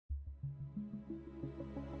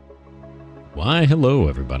Why, hello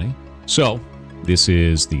everybody. So, this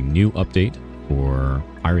is the new update for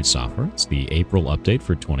FerretSoftware. It's the April update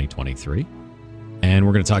for 2023. And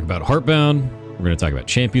we're going to talk about Heartbound, we're going to talk about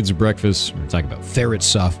Champions of Breakfast, we're going to talk about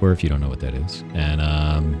FerretSoftware, if you don't know what that is, and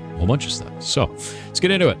a whole bunch of stuff. So, let's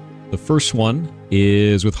get into it. The first one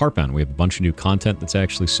is with Heartbound. We have a bunch of new content that's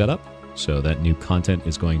actually set up. So that new content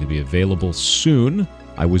is going to be available soon.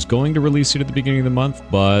 I was going to release it at the beginning of the month,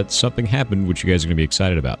 but something happened which you guys are going to be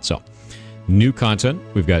excited about. So, new content.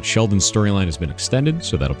 We've got Sheldon's storyline has been extended,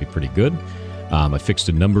 so that'll be pretty good. I fixed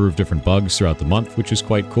a number of different bugs throughout the month, which is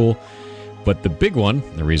quite cool. But the big one,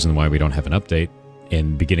 the reason why we don't have an update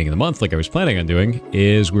in the beginning of the month like I was planning on doing,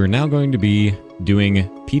 is we're now going to be doing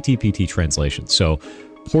PTPT translation. So,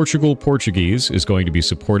 Portuguese is going to be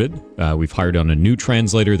supported. We've hired on a new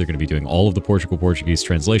translator. They're going to be doing all of the Portuguese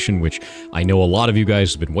translation, which I know a lot of you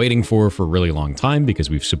guys have been waiting for a really long time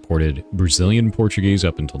because we've supported Brazilian Portuguese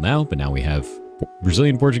up until now, but now we have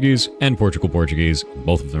Brazilian Portuguese and Portuguese.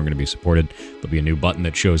 Both of them are going to be supported. There'll be a new button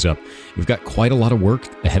that shows up. We've got quite a lot of work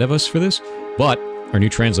ahead of us for this, but our new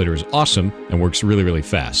translator is awesome and works really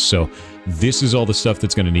fast. So this is all the stuff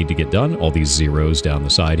that's going to need to get done, all these zeros down the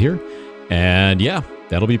side here. And yeah,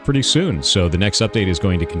 that'll be pretty soon. So the next update is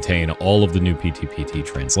going to contain all of the new PTPT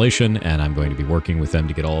translation, and I'm going to be working with them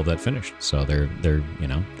to get all of that finished. So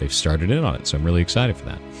they've started in on it. So I'm really excited for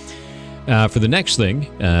that. For the next thing,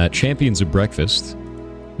 Champions of Breakfast.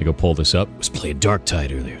 Let me go pull this up. I was playing Dark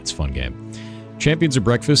Tide earlier. It's a fun game. Champions of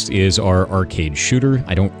Breakfast is our arcade shooter.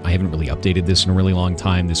 I haven't really updated this in a really long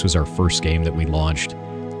time. This was our first game that we launched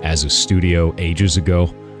as a studio ages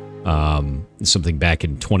ago. Something back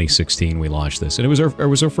in 2016 we launched this, and it was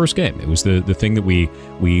our first game. It was the thing that we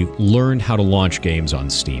learned how to launch games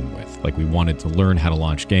on Steam with. Like, we wanted to learn how to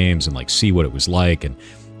launch games and like see what it was like and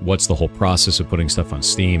what's the whole process of putting stuff on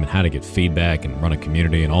Steam and how to get feedback and run a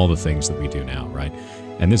community and all the things that we do now, right?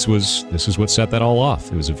 And this is what set that all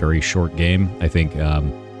off. It was a very short game. I think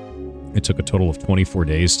it took a total of 24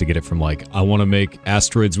 days to get it from like, I want to make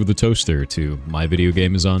asteroids with a toaster, to my video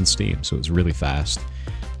game is on Steam. So it was really fast.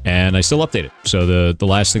 And I still update it. So the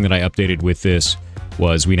last thing that I updated with this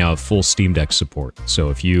was we now have full Steam Deck support. So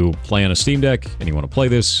if you play on a Steam Deck and you want to play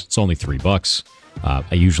this, it's only $3.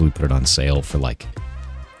 I usually put it on sale for like,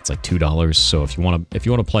 it's like $2. So if you want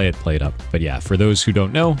to play it up. But yeah, for those who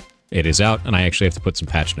don't know, it is out, and I actually have to put some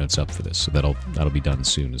patch notes up for this, so that'll be done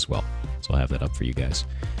soon as well. So I'll have that up for you guys.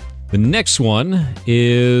 The next one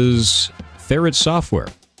is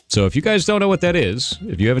FerretSoftware. So if you guys don't know what that is,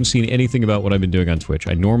 if you haven't seen anything about what I've been doing on Twitch,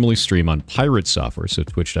 I normally stream on FerretSoftware, so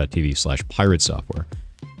twitch.tv/FerretSoftware.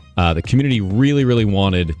 The community really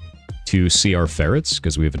wanted to see our ferrets,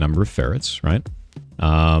 because we have a number of ferrets, right?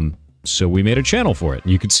 So we made a channel for it.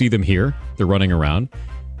 You can see them here. They're running around.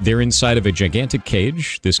 They're inside of a gigantic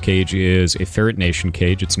cage. This cage is a Ferret Nation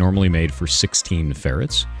cage. It's normally made for 16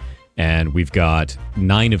 ferrets, and we've got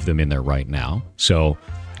 9 of them in there right now. So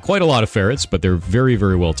quite a lot of ferrets, but they're very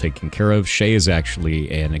well taken care of. Shay is actually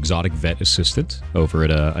an exotic vet assistant over at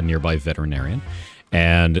a nearby veterinarian,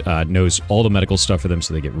 and knows all the medical stuff for them,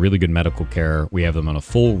 so they get really good medical care. We have them on a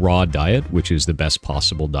full raw diet, which is the best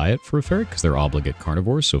possible diet for a ferret, because they're obligate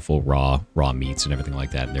carnivores, so full raw meats and everything like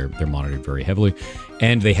that, and they're monitored very heavily.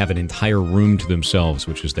 And they have an entire room to themselves,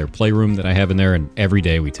 which is their playroom that I have in there, and every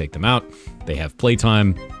day we take them out, they have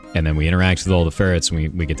playtime, and then we interact with all the ferrets,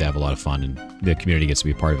 and we get to have a lot of fun, and the community gets to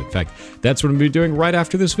be a part of it. In fact, that's what I'm going to be doing right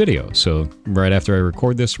after this video. So right after I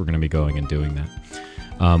record this, we're going to be going and doing that.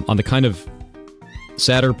 On the kind of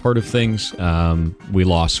sadder part of things, we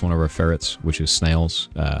lost one of our ferrets, which is Snails.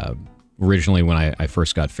 Originally, when I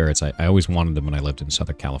first got ferrets, I always wanted them when I lived in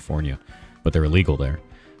Southern California, but they're illegal there.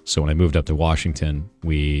 So when I moved up to Washington,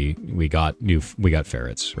 we got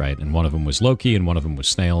ferrets, right? And one of them was Loki, and one of them was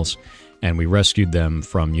Snails, and we rescued them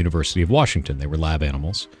from University of Washington. They were lab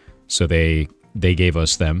animals, so they gave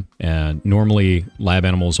us them. And normally, lab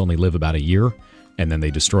animals only live about a year, and then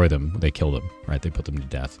they destroy them. They kill them, right? They put them to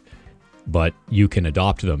death. But you can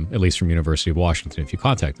adopt them, at least from University of Washington, if you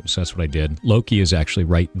contact them. So that's what I did. Loki is actually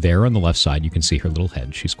right there on the left side. You can see her little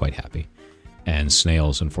head. She's quite happy. And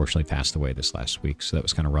Snails, unfortunately, passed away this last week, so that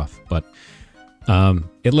was kind of rough. But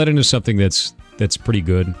it led into something that's pretty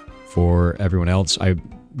good for everyone else.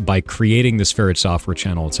 By creating this FerretSoftware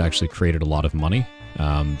channel, it's actually created a lot of money.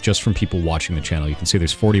 Just from people watching the channel. You can see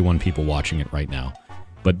there's 41 people watching it right now.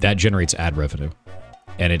 But that generates ad revenue.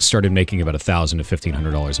 And it started making about $1,000 to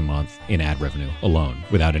 $1,500 a month in ad revenue alone,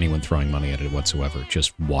 without anyone throwing money at it whatsoever,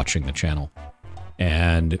 just watching the channel.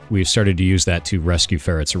 And we've started to use that to rescue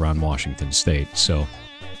ferrets around Washington State. So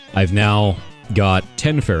I've now got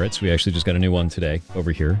 10 ferrets. We actually just got a new one today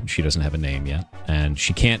over here. She doesn't have a name yet, and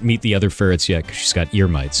she can't meet the other ferrets yet because she's got ear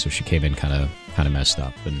mites, so she came in kind of messed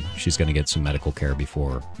up, and she's going to get some medical care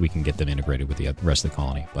before we can get them integrated with the rest of the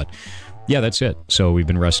colony. But yeah, that's it. So we've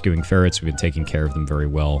been rescuing ferrets. We've been taking care of them very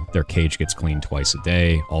well. Their cage gets cleaned twice a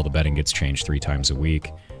day. All the bedding gets changed 3 times a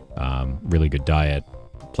week. Really good diet,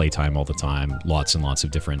 playtime all the time, lots and lots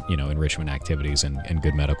of different, you know, enrichment activities and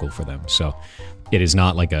good medical for them. So it is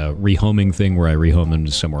not like a rehoming thing where I rehome them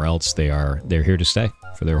to somewhere else. They're here to stay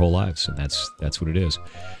for their whole lives, and that's what it is.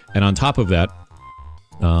 And on top of that,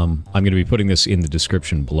 I'm going to be putting this in the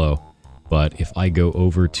description below, but if I go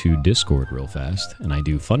over to Discord real fast and I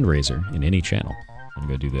do fundraiser in any channel, I'm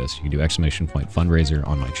going to go do this. You can do !fundraiser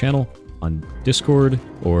on my channel on Discord,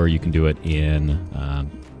 or you can do it in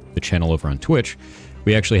the channel over on Twitch.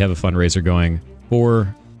 We actually have a fundraiser going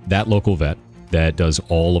for that local vet that does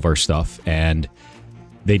all of our stuff, and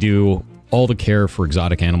they do all the care for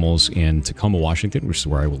exotic animals in Tacoma, Washington, which is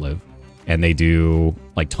where I will live. And they do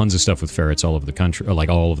like tons of stuff with ferrets all over the country, or like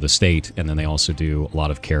all over the state. And then they also do a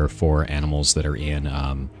lot of care for animals that are in,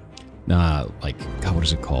 like, God, what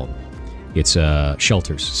is it called? It's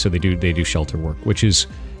shelters. So they do shelter work, which is,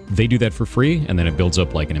 they do that for free, and then it builds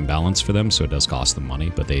up like an imbalance for them, so it does cost them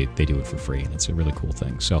money, but they do it for free, and it's a really cool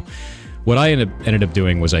thing. So what I ended up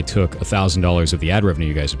doing was I took $1,000 of the ad revenue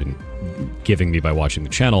you guys have been giving me by watching the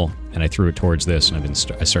channel, and I threw it towards this, and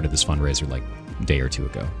I started this fundraiser like a day or 2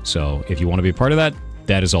 ago. So if you want to be a part of that,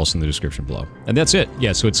 that is also in the description below. And that's it.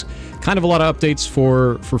 Yeah, so it's kind of a lot of updates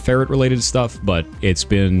for ferret-related stuff, but it's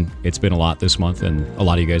been a lot this month, and a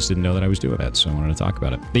lot of you guys didn't know that I was doing that, so I wanted to talk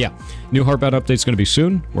about it. But yeah, new Heartbound update's going to be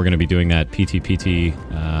soon. We're going to be doing that PTPT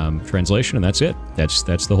translation, and that's it. That's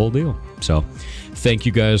the whole deal. So thank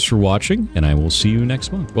you guys for watching, and I will see you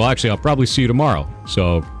next month. Well, actually, I'll probably see you tomorrow,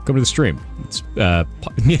 so come to the stream.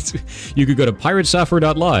 You could go to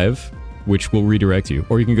piratessoftware.live, which will redirect you,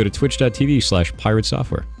 or you can go to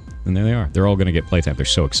twitch.tv/piratessoftware, and there they are. They're all going to get playtime. They're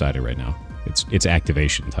so excited right now. It's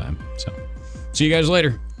activation time. So see you guys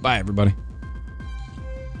later. Bye, everybody.